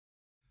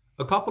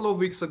A couple of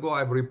weeks ago,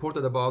 I've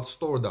reported about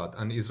StoreDot,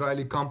 an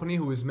Israeli company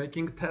who is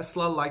making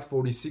Tesla-like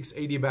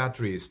 4680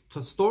 batteries.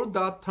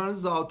 StoreDot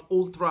turns out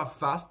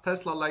ultra-fast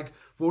Tesla-like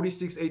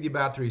 4680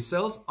 battery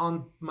cells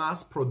on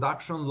mass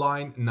production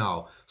line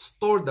now.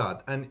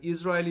 StoreDot, an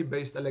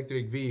Israeli-based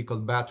electric vehicle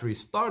battery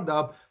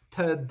startup,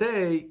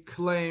 today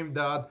claimed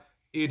that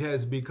it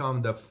has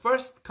become the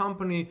first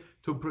company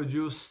to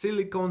produce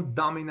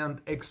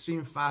silicon-dominant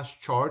extreme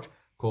fast charge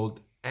called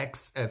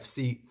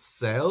XFC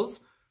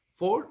cells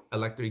for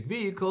electric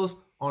vehicles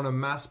on a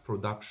mass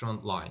production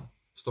line.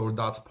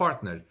 StoreDot's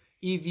partner,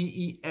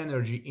 EVE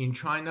Energy in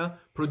China,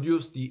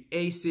 produced the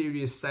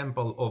A-series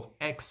sample of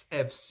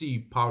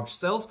XFC pouch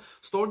cells.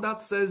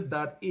 StoreDot says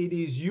that it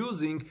is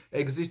using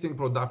existing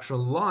production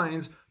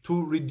lines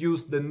to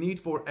reduce the need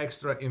for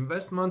extra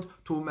investment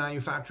to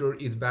manufacture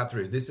its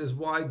batteries. This is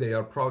why they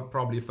are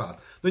probably fast.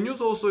 The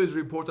news also is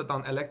reported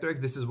on Electrix.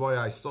 This is why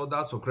I saw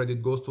that, so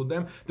credit goes to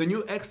them. The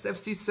new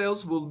XFC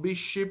cells will be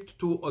shipped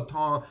to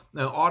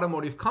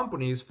automotive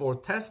companies for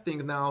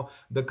testing now.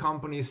 The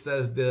company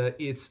says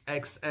its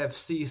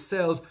XFC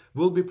cells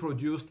will be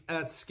produced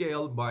at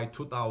scale by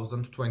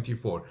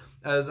 2024.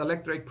 As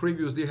Electrix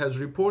previously has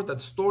reported,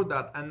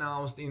 StoreDot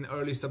announced in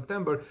early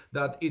September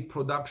that it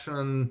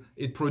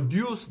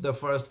produced the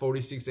first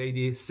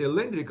 4680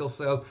 cylindrical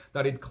cells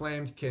that it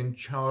claimed can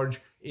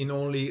charge in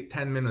only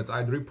 10 minutes.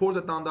 I'd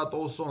reported on that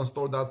also, and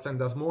StoreDot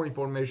sent us more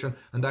information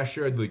and I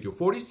shared with you.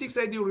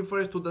 4680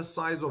 refers to the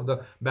size of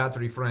the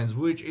battery frames,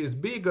 which is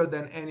bigger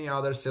than any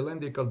other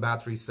cylindrical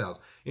battery cells.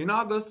 In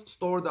August,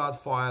 StoreDot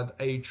filed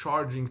a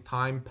charging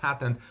time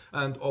patent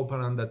and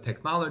opened the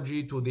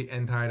technology to the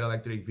entire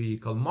electric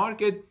vehicle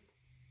market.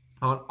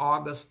 On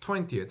August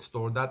 20th,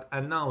 StoreDot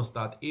announced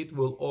that it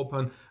will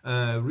open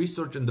a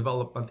research and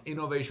development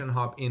innovation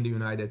hub in the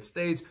United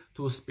States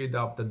to speed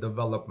up the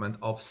development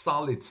of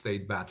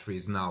solid-state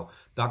batteries now.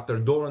 Dr.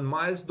 Doron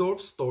Meisdorf,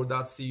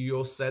 StoreDot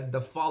CEO, said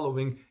the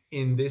following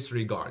in this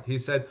regard. He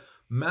said,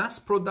 "Mass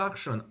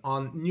production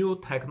on new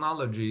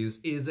technologies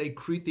is a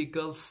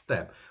critical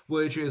step,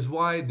 which is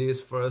why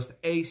these first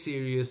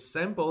A-series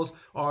samples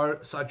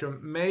are such a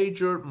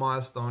major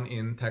milestone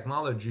in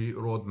technology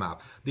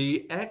roadmap.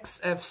 The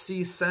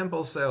XFC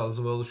sample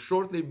cells will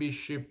shortly be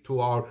shipped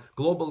to our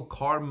global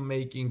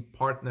car-making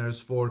partners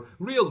for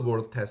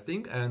real-world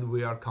testing, and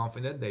we are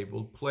confident they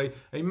will play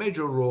a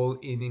major role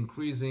in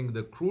increasing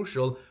the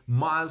crucial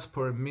miles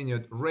per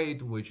minute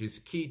rate, which is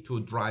key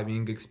to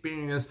driving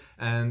experience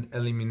and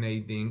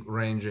eliminating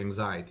range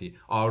anxiety.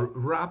 Our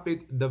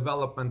rapid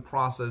development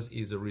process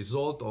is a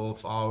result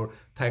of our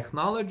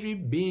technology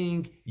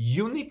being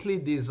uniquely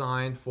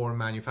designed for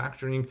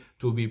manufacturing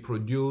to be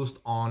produced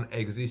on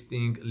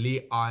existing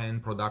Li-ion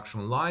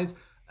production lines,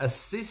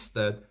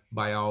 assisted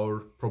by our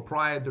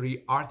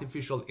proprietary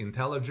artificial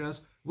intelligence,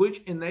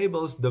 which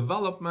enables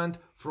development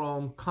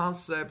from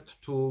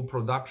concept to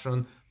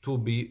production to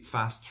be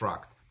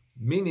fast-tracked,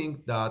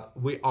 meaning that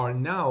we are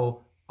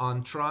now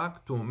on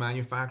track to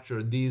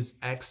manufacture these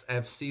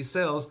XFC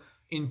cells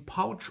in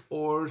pouch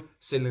or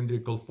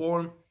cylindrical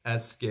form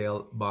at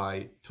scale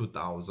by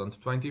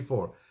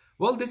 2024.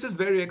 Well, this is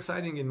very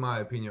exciting in my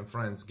opinion,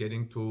 friends,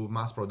 getting to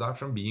mass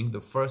production, being the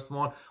first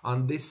one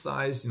on this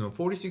size.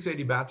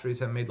 4680 batteries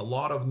have made a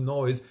lot of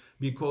noise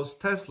because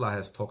Tesla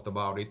has talked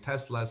about it.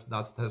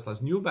 That's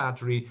Tesla's new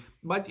battery,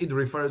 but it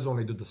refers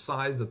only to the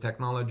size, the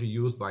technology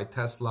used by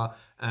Tesla,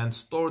 and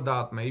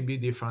StoreDot may be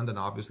different and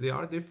obviously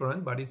are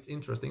different, but it's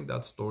interesting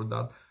that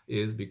StoreDot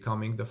is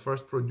becoming the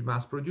first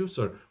mass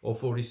producer of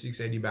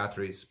 4680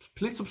 batteries.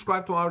 Please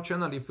subscribe to our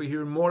channel. If we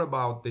hear more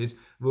about this,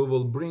 we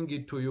will bring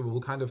it to you. We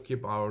will kind of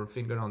keep our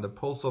finger on the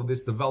pulse of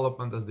this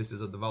development, as this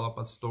is a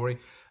development story,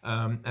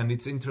 and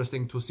it's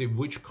interesting to see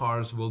which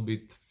cars will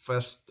be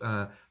first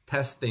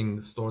testing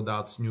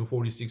StoreDot's new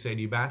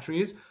 4680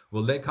 batteries.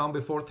 Will they come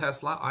before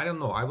Tesla? I don't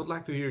know. I would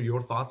like to hear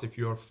your thoughts if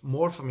you're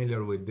more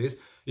familiar with this.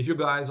 If you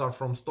guys are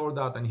from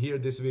StoreDot and hear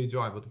this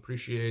video, I would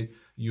appreciate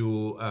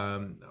you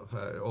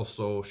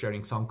also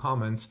sharing some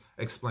comments,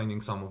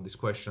 explaining some of these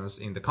questions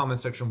in the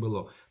comment section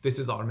below. This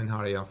is Armen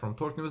Hareyan from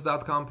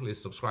TorqueNews.com.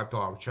 Please subscribe to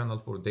our channel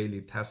for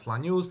daily Tesla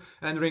news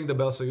and ring the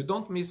bell so you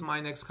don't miss my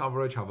next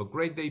coverage. Have a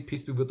great day.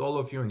 Peace be with all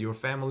of you and your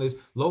families.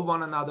 Love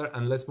one another,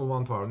 and let's move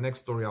on to our next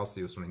story. I'll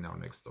see you soon in our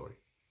next story.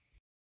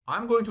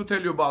 I'm going to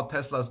tell you about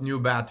Tesla's new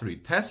battery.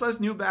 Tesla's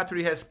new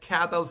battery has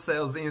cattle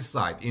cells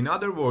inside. In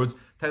other words,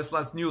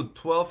 Tesla's new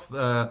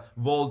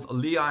 12-volt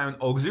Li-ion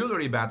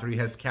auxiliary battery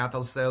has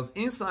cattle cells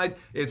inside.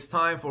 It's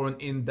time for an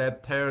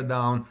in-depth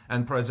teardown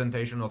and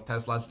presentation of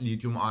Tesla's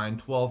lithium-ion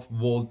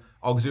 12-volt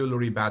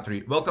auxiliary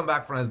battery. Welcome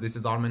back, friends. This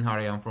is Armen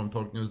Hareyan from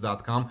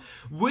TorqueNews.com.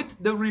 With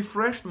the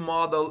refreshed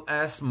Model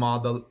S,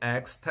 Model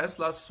X,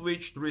 Tesla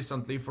switched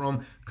recently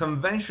from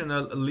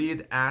conventional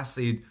lead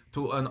acid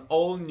to an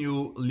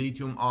all-new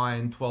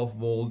lithium-ion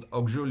 12-volt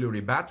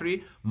auxiliary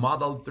battery.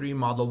 Model 3,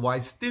 Model Y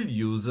still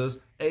uses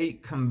a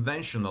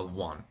conventional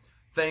one.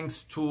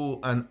 Thanks to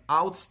an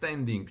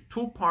outstanding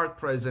two-part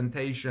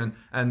presentation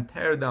and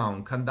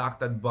teardown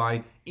conducted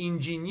by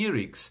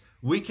Engineerix,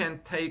 we can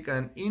take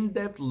an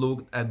in-depth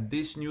look at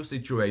this new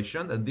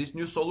situation, at this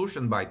new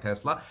solution by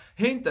Tesla,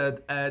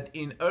 hinted at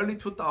in early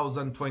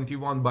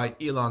 2021 by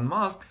Elon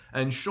Musk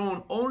and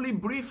shown only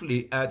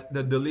briefly at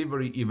the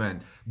delivery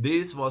event.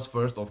 This was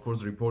first, of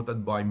course,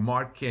 reported by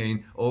Mark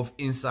Kane of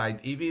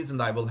Inside EVs,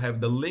 and I will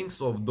have the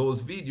links of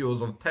those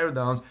videos of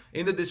teardowns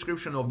in the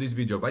description of this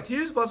video. But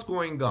here's what's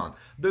going on.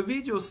 The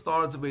video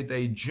starts with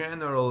a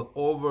general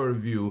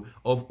overview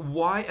of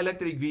why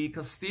electric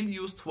vehicles still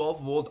use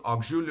 12-volt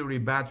auxiliary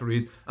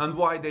batteries and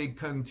why they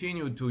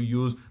continue to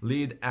use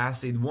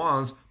lead-acid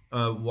ones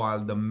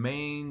while the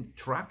main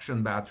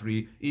traction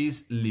battery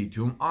is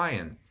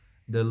lithium-ion.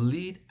 The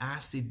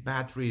lead-acid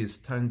batteries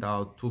turned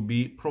out to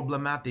be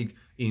problematic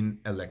in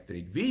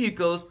electric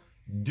vehicles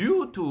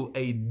due to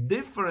a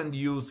different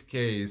use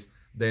case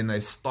than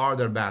a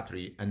starter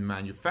battery, and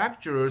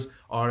manufacturers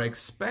are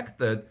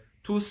expected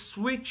to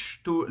switch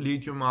to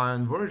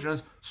lithium-ion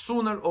versions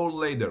sooner or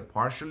later,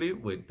 partially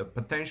with the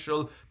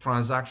potential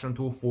transition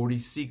to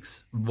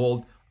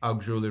 46-volt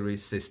auxiliary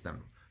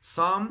system.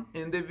 Some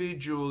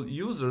individual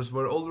users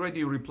were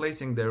already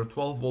replacing their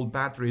 12-volt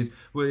batteries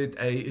with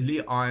a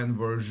Li-ion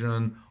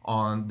version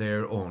on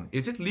their own.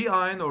 Is it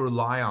Li-ion or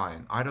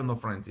Li-ion? I don't know,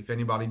 friends. If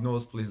anybody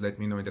knows, please let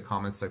me know in the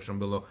comment section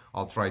below.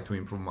 I'll try to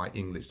improve my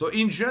English. So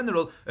in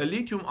general, a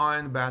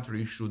lithium-ion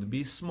battery should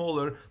be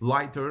smaller,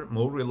 lighter,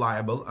 more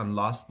reliable, and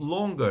last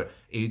longer.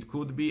 It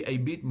could be a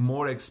bit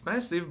more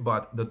expensive,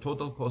 but the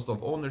total cost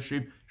of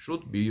ownership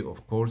should be,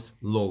 of course,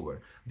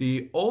 lower.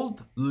 The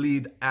old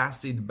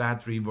lead-acid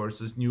battery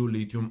versus new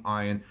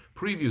lithium-ion.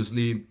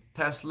 Previously,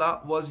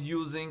 Tesla was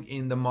using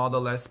in the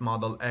Model S,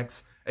 Model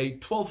X, a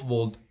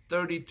 12-volt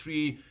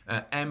 33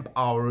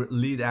 amp-hour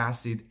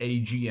lead-acid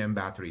AGM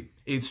battery.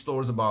 It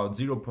stores about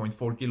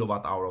 0.4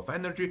 kilowatt-hour of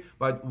energy,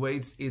 but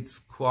weighs its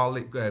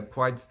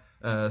quite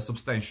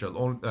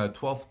substantial,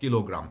 12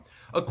 kilogram.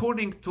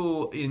 According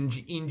to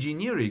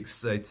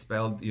Engineerix, it's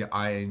spelled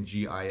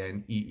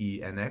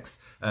INGINEENX,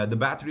 the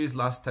batteries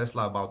last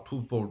Tesla about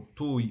 2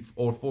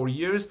 or 4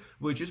 years,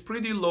 which is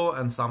pretty low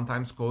and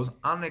sometimes cause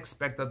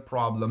unexpected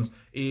problems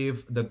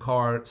if the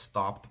car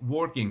stopped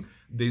working.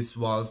 This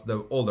was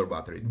the older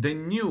battery. The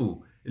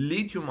new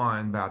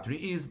lithium-ion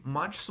battery is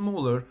much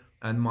smaller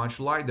and much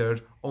lighter,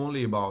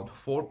 only about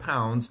 4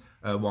 pounds,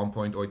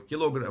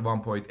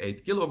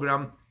 1.8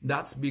 kilogram.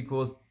 That's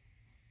because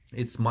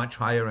it's much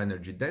higher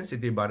energy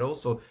density, but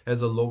also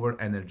has a lower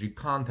energy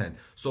content.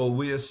 So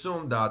we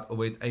assume that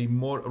with a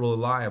more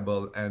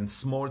reliable and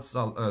smart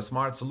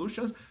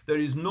solutions, there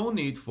is no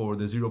need for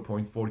the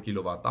 0.4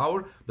 kilowatt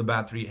hour. The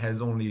battery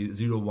has only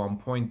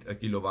 0.1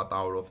 kilowatt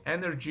hour of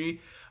energy,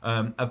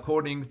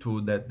 according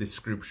to that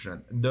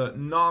description. The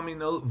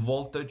nominal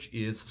voltage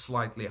is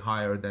slightly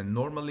higher than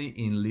normally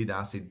in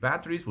lead-acid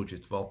batteries, which is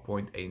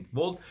 12.8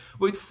 volt,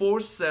 with 4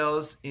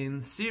 cells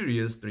in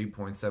series,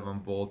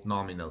 3.7 volt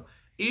nominal.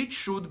 It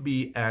should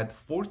be at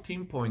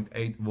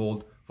 14.8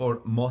 volt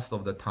for most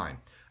of the time.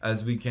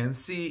 As we can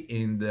see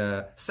in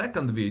the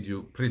second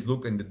video, please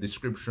look in the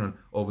description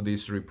of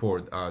this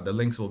report. The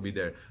links will be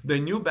there. The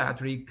new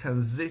battery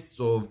consists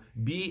of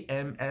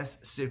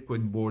BMS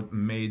circuit board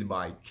made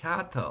by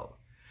CATL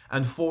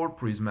and 4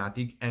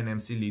 prismatic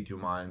NMC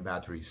lithium-ion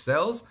battery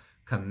cells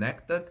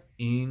connected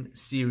in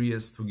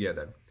series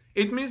together.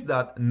 It means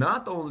that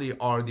not only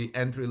are the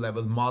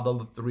entry-level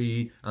Model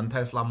 3 and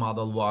Tesla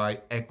Model Y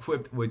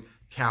equipped with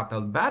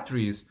CATL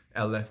batteries,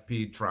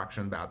 LFP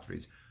traction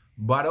batteries,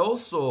 but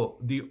also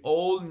the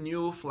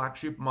all-new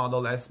flagship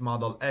Model S,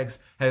 Model X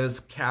has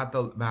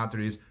CATL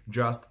batteries,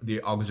 just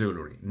the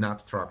auxiliary,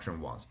 not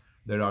traction ones.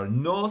 There are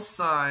no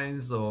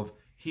signs of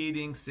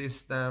heating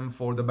system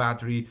for the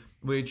battery,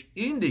 which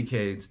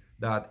indicates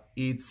that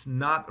it's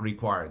not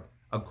required.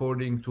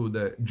 According to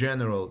the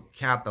general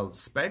CATL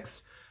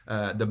specs,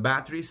 the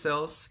battery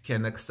cells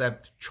can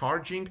accept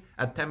charging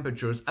at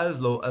temperatures as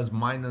low as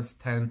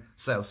 -10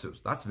 Celsius.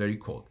 That's very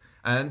cold.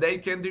 And they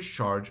can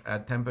discharge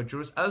at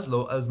temperatures as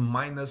low as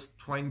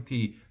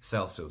 -20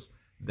 Celsius.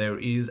 There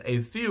is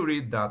a theory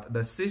that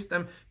the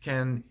system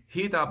can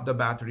heat up the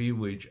battery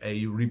with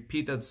a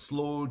repeated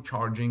slow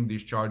charging,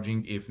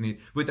 discharging if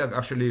needed, with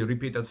actually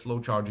repeated slow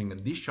charging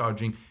and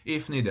discharging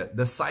if needed.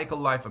 The cycle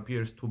life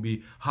appears to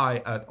be high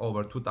at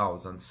over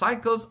 2000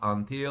 cycles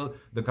until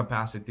the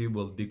capacity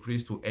will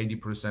decrease to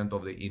 80%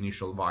 of the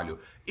initial value.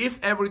 If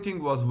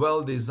everything was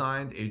well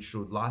designed, it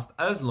should last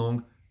as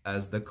long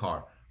as the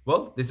car.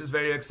 Well, this is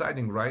very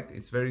exciting, right?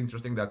 It's very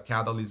interesting that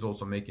CATL is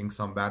also making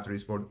some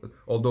batteries for,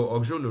 although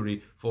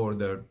auxiliary, for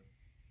the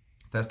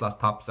Tesla's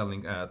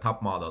top-selling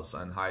top models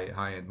and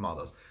high-end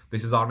models.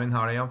 This is Armin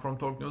Harayan from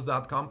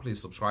TorqueNews.com.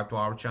 Please subscribe to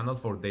our channel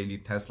for daily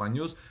Tesla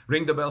news.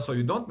 Ring the bell so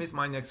you don't miss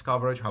my next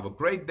coverage. Have a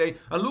great day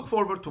and look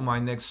forward to my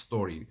next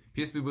story.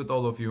 Peace be with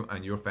all of you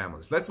and your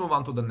families. Let's move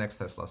on to the next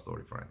Tesla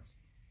story, friends.